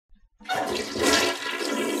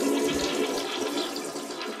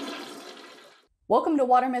Welcome to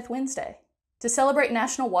Water Myth Wednesday. To celebrate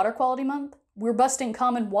National Water Quality Month, we're busting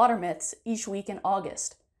common water myths each week in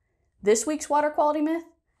August. This week's water quality myth: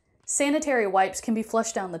 sanitary wipes can be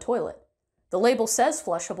flushed down the toilet. The label says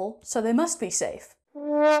flushable, so they must be safe.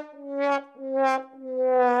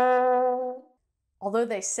 Although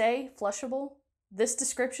they say flushable, this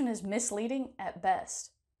description is misleading at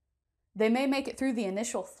best. They may make it through the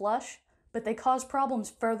initial flush, but they cause problems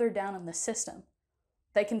further down in the system.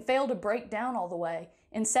 They can fail to break down all the way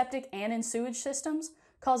in septic and in sewage systems,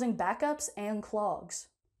 causing backups and clogs.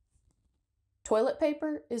 Toilet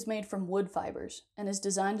paper is made from wood fibers and is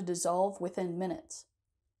designed to dissolve within minutes.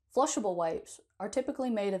 Flushable wipes are typically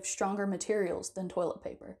made of stronger materials than toilet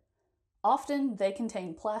paper. Often they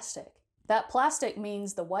contain plastic. That plastic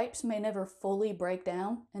means the wipes may never fully break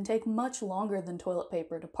down and take much longer than toilet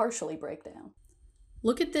paper to partially break down.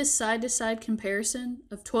 Look at this side-to-side comparison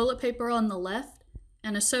of toilet paper on the left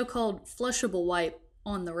and a so-called flushable wipe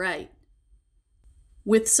on the right.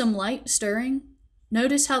 With some light stirring,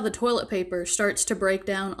 notice how the toilet paper starts to break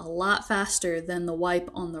down a lot faster than the wipe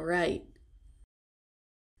on the right.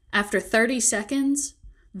 After 30 seconds,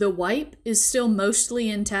 the wipe is still mostly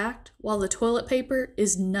intact, while the toilet paper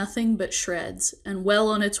is nothing but shreds and well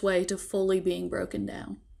on its way to fully being broken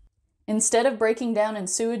down. Instead of breaking down in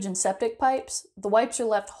sewage and septic pipes, the wipes are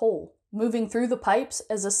left whole, moving through the pipes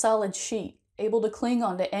as a solid sheet, able to cling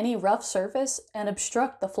onto any rough surface and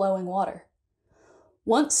obstruct the flowing water.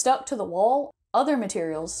 Once stuck to the wall, other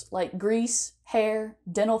materials like grease, hair,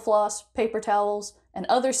 dental floss, paper towels, and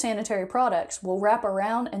other sanitary products will wrap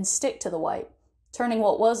around and stick to the wipe, turning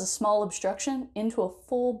what was a small obstruction into a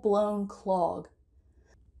full-blown clog.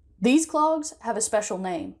 These clogs have a special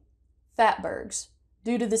name: fatbergs,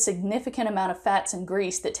 due to the significant amount of fats and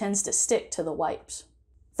grease that tends to stick to the wipes.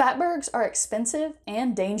 Fatbergs are expensive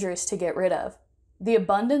and dangerous to get rid of. The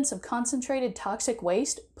abundance of concentrated toxic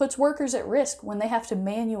waste puts workers at risk when they have to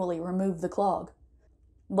manually remove the clog.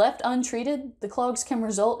 Left untreated, the clogs can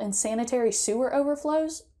result in sanitary sewer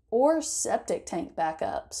overflows or septic tank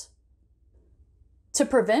backups. To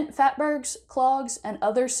prevent fatbergs, clogs, and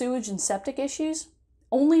other sewage and septic issues,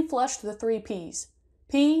 only flush the 3 Ps: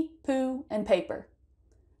 pee, poo, and paper.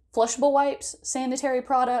 Flushable wipes, sanitary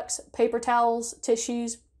products, paper towels,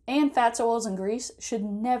 tissues, and fats, oils, and grease should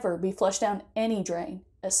never be flushed down any drain,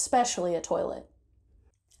 especially a toilet.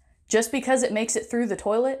 Just because it makes it through the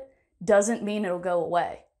toilet doesn't mean it'll go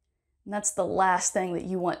away. And that's the last thing that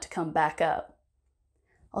you want to come back up.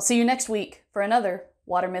 I'll see you next week for another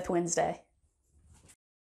Water Myth Wednesday.